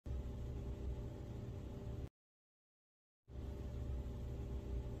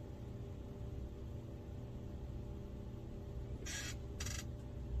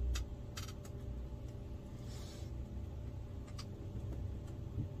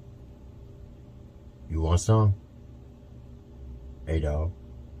You want some? Hey, dog.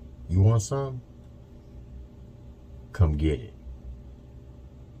 You want some? Come get it.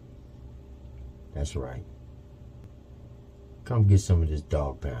 That's right. Come get some of this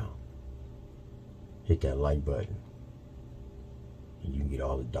dog pound. Hit that like button. And you can get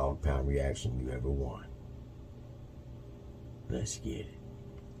all the dog pound reaction you ever want. Let's get it.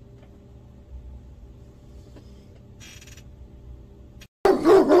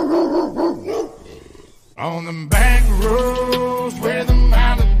 On the back roads where the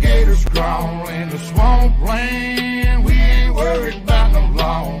alligators crawl in the swampland, we ain't worried about no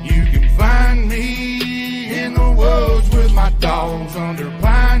law. You can find me in the woods with my dogs under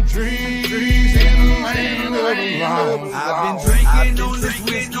pine trees in the land of the law. I've been drinking on this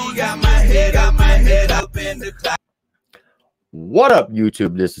whiskey, got my head up in the cloud. What up,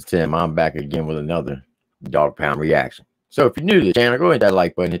 YouTube? This is Tim. I'm back again with another dog pound reaction. So if you're new to the channel, go hit that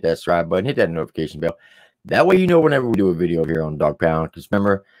like button, hit that subscribe button, hit that notification bell. That way you know whenever we do a video here on Dog Pound. Because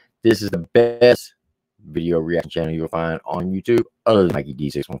remember, this is the best video reaction channel you'll find on YouTube other than Mikey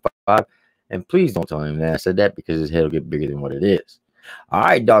D615. And please don't tell him that I said that because his head will get bigger than what it is. All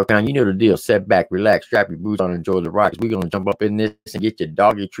right, Dog Pound, you know the deal. Sit back, relax, strap your boots on, and enjoy the ride. We're going to jump up in this and get your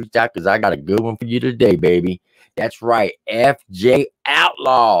doggy treats out because I got a good one for you today, baby. That's right, FJ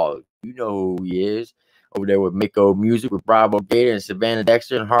Outlaw. You know who he is. Over there with Mako Music with Bravo Gator and Savannah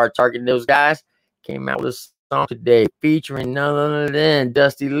Dexter and Hard Target, those guys. Came out with a song today featuring none other than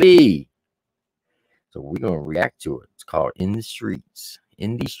Dusty Leigh. So we're going to react to it. It's called In the Streets.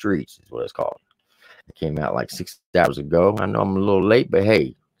 In the Streets is what it's called. It came out like 6 hours ago. I know I'm a little late, but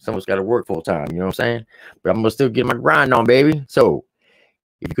hey, someone's got to work full time. You know what I'm saying? But I'm going to still get my grind on, baby. So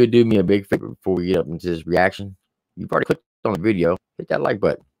if you could do me a big favor before we get up into this reaction, you've already clicked on the video. Hit that like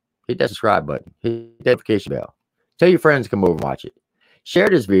button. Hit that subscribe button. Hit that notification bell. Tell your friends to come over and watch it. Share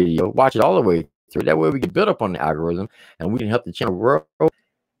this video. Watch it all the way through. That way we can build up on the algorithm and we can help the channel grow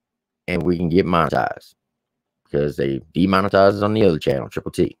and we can get monetized because they demonetize us on the other channel,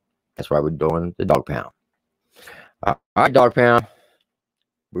 Triple T. That's why we're doing the Dog Pound. All right, Dog Pound.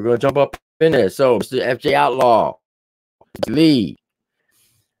 We're going to jump up in there. So, Mr. FJ Outlaw, Leigh.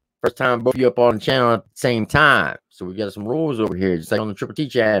 First time both of you up on the channel at the same time. So we got some rules over here, just like on the Triple T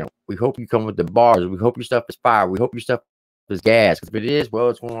channel. We hope you come with the bars. We hope your stuff is fire. We hope your stuff is gas. Because if it is, well,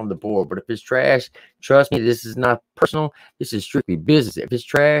 it's going on the board. But if it's trash, trust me, this is not personal. This is strictly business. If it's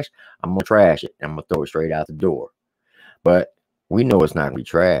trash, I'm going to trash it. I'm going to throw it straight out the door. But we know it's not going to be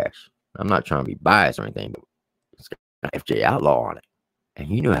trash. I'm not trying to be biased or anything, but it's got FJ Outlaw on it. And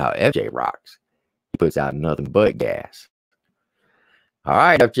you know how FJ rocks. He puts out nothing but gas. All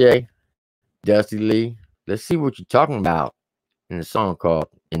right, FJ, Dusty Leigh, let's see what you're talking about in the song called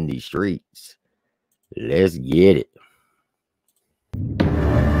In These Streets. Let's get it.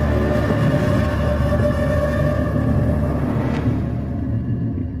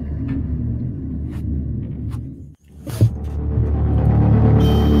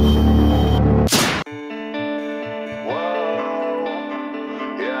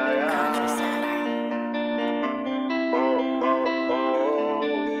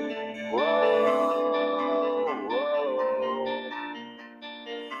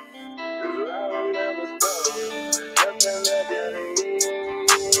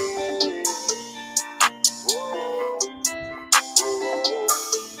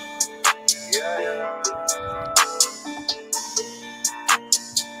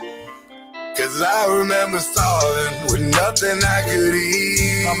 Cause I remember starving with nothing I could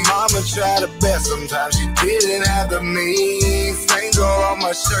eat. My mama tried her best, sometimes she didn't have the means. Stains all on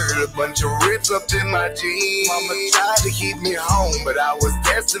my shirt, a bunch of rips up in my jeans. Mama tried to keep me home, but I was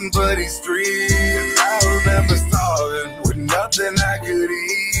destined for these streets. Cause I remember starving with nothing I could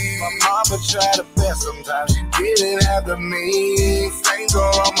eat. My mama tried her best, sometimes she didn't have the means. Stains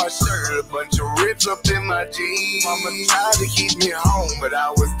all on my shirt, a bunch of rips up in my jeans. Mama tried to keep me home, but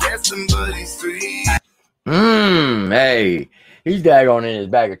I was destined for these streets. Hey, he's daggone in his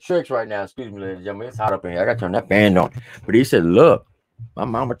bag of tricks right now. Excuse me, ladies and gentlemen. It's hot up in here. I gotta turn that fan on. But he said, look, my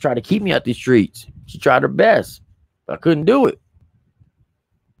mama tried to keep me out these streets. She tried her best, but I couldn't do it.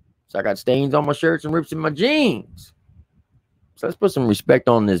 So I got stains on my shirts and rips in my jeans. So let's put some respect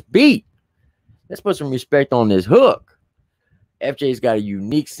on this beat. Let's put some respect on this hook. FJ's got a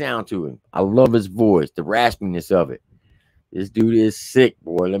unique sound to him. I love his voice, the raspiness of it. This dude is sick,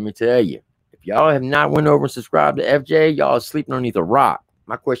 boy, let me tell you. If y'all have not went over and subscribed to FJ, y'all are sleeping underneath a rock.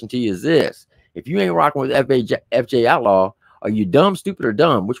 My question to you is this. If you ain't rocking with FJ Outlaw, are you dumb, stupid, or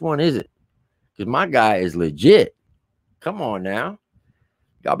dumb? Which one is it? Because my guy is legit. Come on now.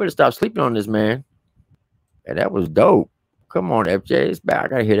 Y'all better stop sleeping on this man. And that was dope. Come on, FJ. It's back. I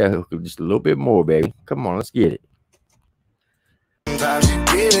gotta hear that hook just a little bit more, baby. Come on, let's get it. Sometimes you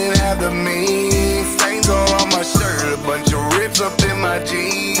didn't have the means. Stains all on my shirt, a bunch of rips up in my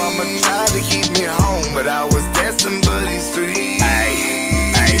jeans. Mama tried to keep me home, but I was destined for these streets.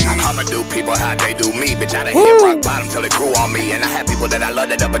 I'ma do people how they do me. Bitch, I done hit rock bottom till it grew on me. And I had people that I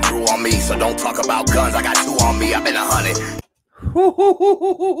loved that up and drew on me. So don't talk about guns, I got 2 on me. I've been 100.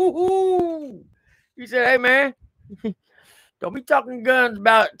 He said, hey, man, don't be talking guns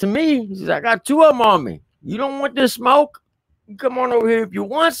about to me. He says, I got 2 of them on me. You don't want this smoke? You come on over here if you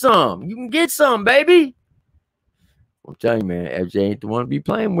want some. You can get some, baby. I'm telling you, man, FJ ain't the one to be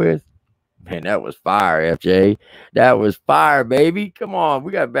playing with. Man, that was fire, FJ. That was fire, baby. Come on,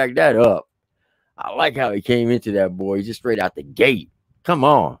 we got to back that up. I like how he came into that, boy, just straight out the gate. Come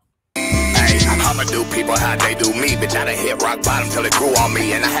on. I'ma do people how they do me. Bitch, I done hit rock bottom till it grew on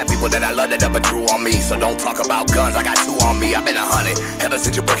me. And I had people that I loved that up and drew on me. So don't talk about guns, I got 2 on me. I've been 100. Ever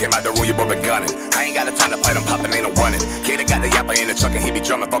since your book came out the room, you both been gunning. I ain't got the time to fight, I'm popping, ain't no running. Kid, I got the yapper in the truck and he be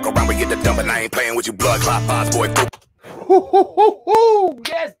drumming. Fuck around, we get the dumping. I ain't playing with you blood clot boss, boy.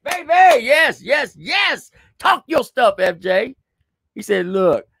 Yes, baby. Yes, yes, yes. Talk your stuff, FJ. He said,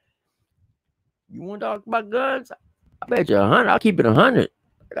 look, you want to talk about guns? I bet you 100. I'll keep it 100.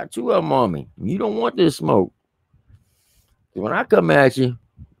 I got 2 of them on me. You don't want this smoke. When I come at you,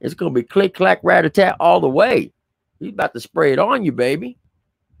 it's going to be click, clack, rat-a-tat all the way. He's about to spray it on you, baby.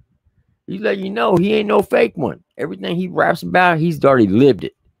 He's letting you know he ain't no fake one. Everything he raps about, he's already lived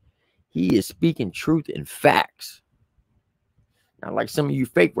it. He is speaking truth and facts. Not like some of you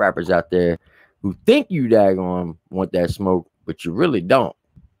fake rappers out there who think you daggone want that smoke, but you really don't.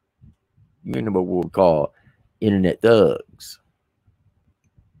 You know what we'll call internet thugs.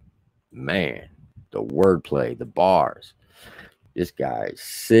 Man, the wordplay, the bars. This guy is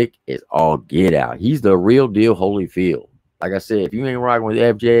sick as all get out. He's the real deal Holyfield. Like I said, if you ain't rocking with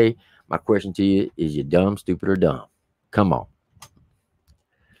FJ, my question to you is you dumb, stupid, or dumb? Come on.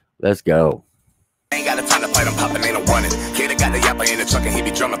 Let's go. Ain't got the time to fight, I'm popping, ain't no running. Kid, I got the yapper in the truck and he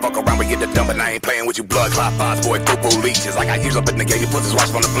be drumming. Fuck around, we get the dumping. I ain't playing with you blood clot boss, boy. Football leeches. Like I use up in the game, you pussies watch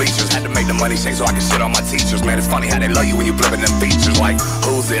from the bleachers. Had to make the money shake so I can shit on my teachers. Man, it's funny how they love you when you flipping them features. Like,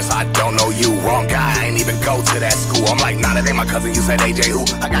 who's this? I don't know you. Wrong guy, I ain't even go to that school. I'm like, nah, that ain't my cousin. You said AJ who?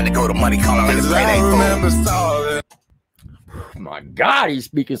 I got to go to money calling on his payday phone. My God, he's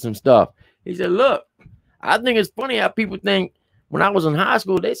speaking some stuff. He said, look, I think it's funny how people think when I was in high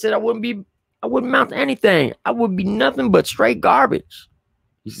school, they said I wouldn't mount to anything. I would be nothing but straight garbage.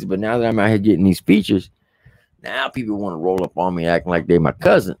 He says, but now that I'm out here getting these features, now people want to roll up on me acting like they're my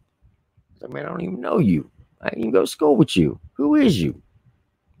cousin. So, man, I don't even know you. I didn't even go to school with you. Who is you?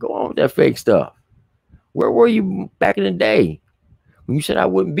 Go on with that fake stuff. Where were you back in the day when you said I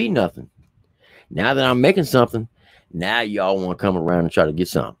wouldn't be nothing? Now that I'm making something, now y'all want to come around and try to get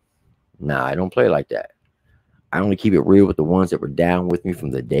something. Nah, I don't play like that. I only keep it real with the ones that were down with me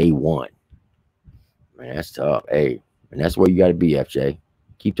from the day one. Man, that's tough. Hey, and that's where you got to be, FJ.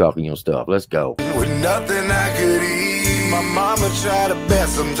 Keep talking your stuff. Let's go. With nothing I could eat, my mama tried her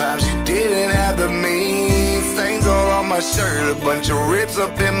best. Sometimes she didn't have the means. Stains all on my shirt, a bunch of rips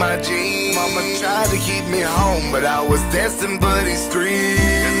up in my jeans. Mama tried to keep me home, but I was destined for these streets.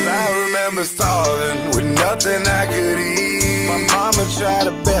 And I remember starving with nothing I could eat. My mama tried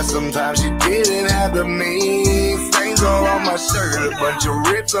her best. Sometimes she didn't have the means. Stains all on my shirt, a bunch of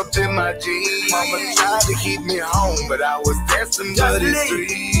rips up in my jeans. Mama tried to keep me home, but I was destined for these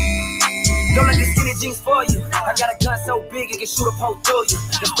streets. Don't let the skinny jeans for you. I got a gun so big it can shoot a pole through you.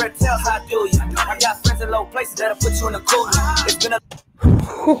 The spread tells how I do you. I got friends in low places that'll put you in the cooler. It's been a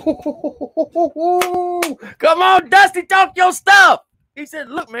come on, Dusty, talk your stuff. He said,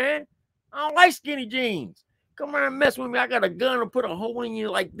 look, man, I don't like skinny jeans. Come around and mess with me. I got a gun to put a hole in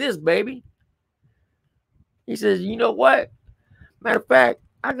you like this, baby. He says, you know what? Matter of fact,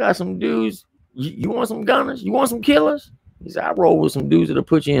 I got some dudes. You want some gunners? You want some killers? He said, I roll with some dudes that'll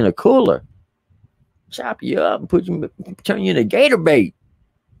put you in a cooler, chop you up, and turn you into gator bait.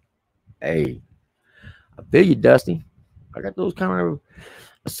 Hey, I feel you, Dusty. I got those kind of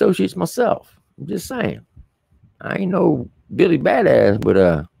associates myself. I'm just saying. I ain't no Billy Badass,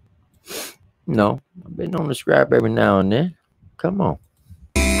 but no, I've been on the scrap every now and then. Come on.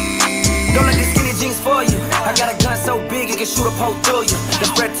 Don't let the skinny jeans for you. I got a gun so big it can shoot a pole through you. The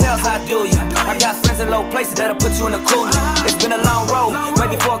spread tells how I do you. I got friends in low places that'll put you in the cooler. It's been a long road, way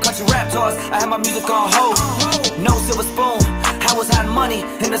before country rap tours. I had my music on hold, no silver spoon. I was hiding money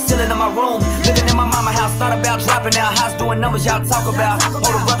in the ceiling of my room. Living in my mama house, thought about dropping out. House doing numbers y'all talk about.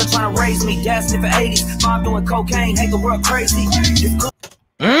 Older brother trying to raise me, dad sniffing 80s. Mom doing cocaine, hate the world crazy.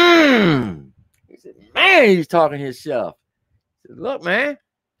 He said, man, he's talking his stuff. Look, man,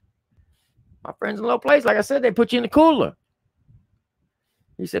 my friends in a low place, like I said, they put you in the cooler.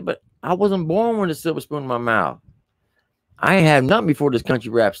 He said, but I wasn't born with a silver spoon in my mouth. I ain't had nothing before this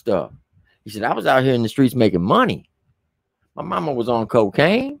country rap stuff. He said, I was out here in the streets making money. My mama was on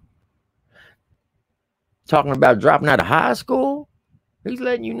cocaine. Talking about dropping out of high school. He's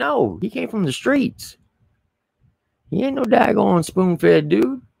letting you know he came from the streets. He ain't no daggone spoon-fed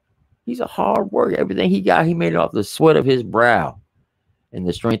dude. He's a hard worker. Everything he got, he made it off the sweat of his brow and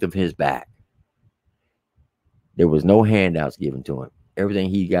the strength of his back. There was no handouts given to him. Everything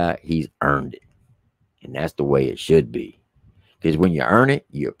he got, he's earned it. And that's the way it should be. Because when you earn it,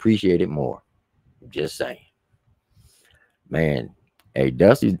 you appreciate it more. I'm just saying. Man, hey,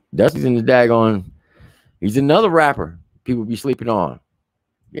 Dusty's in the daggone. He's another rapper people be sleeping on.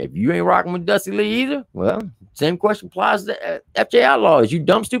 If you ain't rocking with Dusty Leigh either, well, same question applies to FJ Outlaw. Is you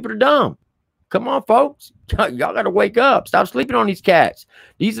dumb, stupid, or dumb? Come on, folks. Y'all got to wake up. Stop sleeping on these cats.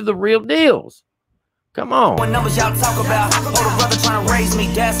 These are the real deals. Come on. What numbers y'all talk about? Older brother trying to raise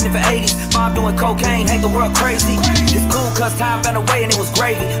me, dad sniffing 80s. Mom doing cocaine, hate the world crazy. It's cool cause time been away and it was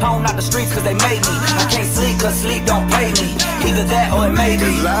gravy. Home out the streets cause they made me. I can't sleep cause sleep don't pay me. Either that or it may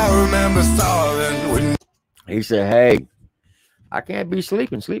be. I remember starving when he said, hey, I can't be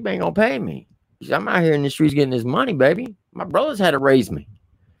sleeping. Sleep ain't gonna pay me. He said, I'm out here in the streets getting this money, baby. My brothers had to raise me.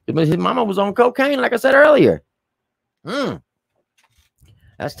 His mama was on cocaine, like I said earlier.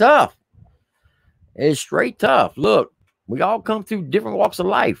 That's tough. It's straight tough. Look, we all come through different walks of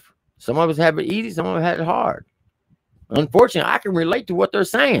life. Some of us have it easy, some of us have it hard. Unfortunately, I can relate to what they're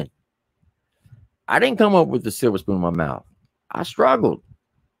saying. I didn't come up with the silver spoon in my mouth. I struggled.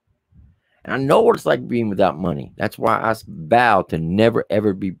 And I know what it's like being without money. That's why I vow to never,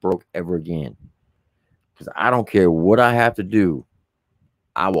 ever be broke ever again. Because I don't care what I have to do.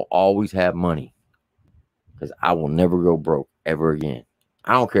 I will always have money. Because I will never go broke ever again.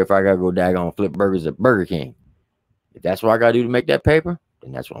 I don't care if I got to go daggone flip burgers at Burger King. If that's what I got to do to make that paper,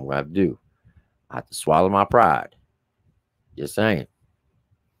 then that's what I'm going to have to do. I have to swallow my pride. Just saying.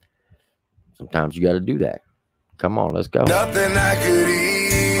 Sometimes you got to do that. Come on, let's go. nothing I could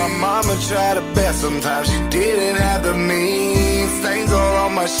eat. My mama tried her best, sometimes she didn't have the means. Stains all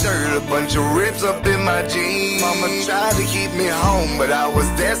on my shirt, a bunch of rips up in my jeans. Mama tried to keep me home, but I was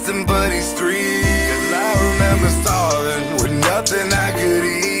destined for these streets. Cause I remember starving with nothing I could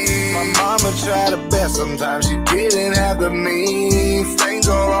eat. My mama tried her best, sometimes she didn't have the means. Stains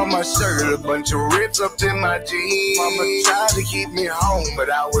all on my shirt, a bunch of rips up in my jeans. Mama tried to keep me home,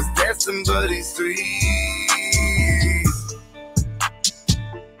 but I was destined for these streets.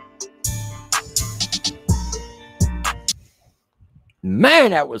 Man,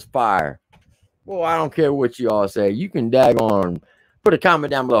 that was fire. Well, I don't care what you all say. You can daggone put a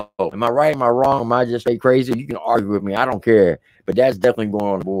comment down below. Am I right? Am I wrong? Am I just straight crazy? You can argue with me. I don't care. But that's definitely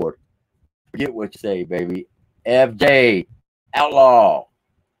going on the board. Forget what you say, baby. FJ, Outlaw,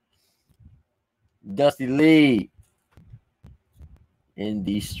 Dusty Leigh in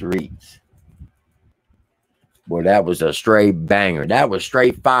these streets. Boy, that was a straight banger. That was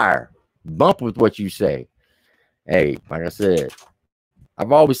straight fire. Bump with what you say. Hey, like I said,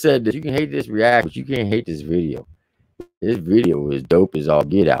 I've always said that you can hate this react, but you can't hate this video. This video is dope as all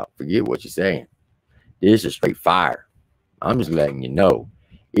get out. Forget what you're saying. This is straight fire. I'm just letting you know.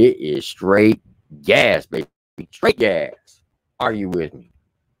 It is straight gas, baby. Straight gas. Are you with me?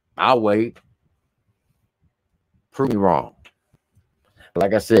 I'll wait. Prove me wrong.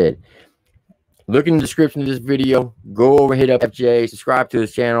 Like I said, look in the description of this video. Go over, hit up FJ, subscribe to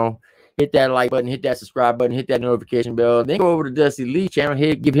his channel. Hit that like button, hit that subscribe button, hit that notification bell. Then go over to Dusty Leigh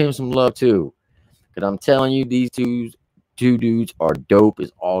channel. Give him some love too. Because I'm telling you, these two dudes are dope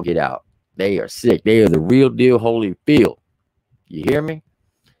as all get out. They are sick. They are the real deal Holyfield. You hear me?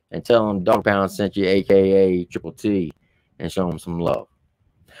 And tell them Dog Pound sent you, a.k.a. Triple T, and show them some love.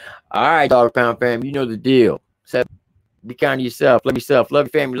 All right, Dog Pound fam, you know the deal. Be kind to yourself. Love yourself. Love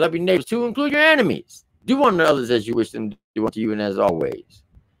your family. Love your neighbors too, include your enemies. Do unto others as you wish them to do unto you. And as always,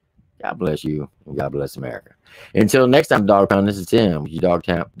 God bless you, and God bless America. Until next time, Dog Pound, this is Tim with your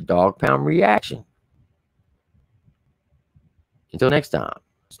Dog Pound Reaction. Until next time,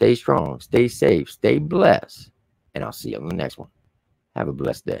 stay strong, stay safe, stay blessed, and I'll see you on the next one. Have a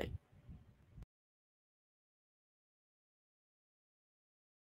blessed day.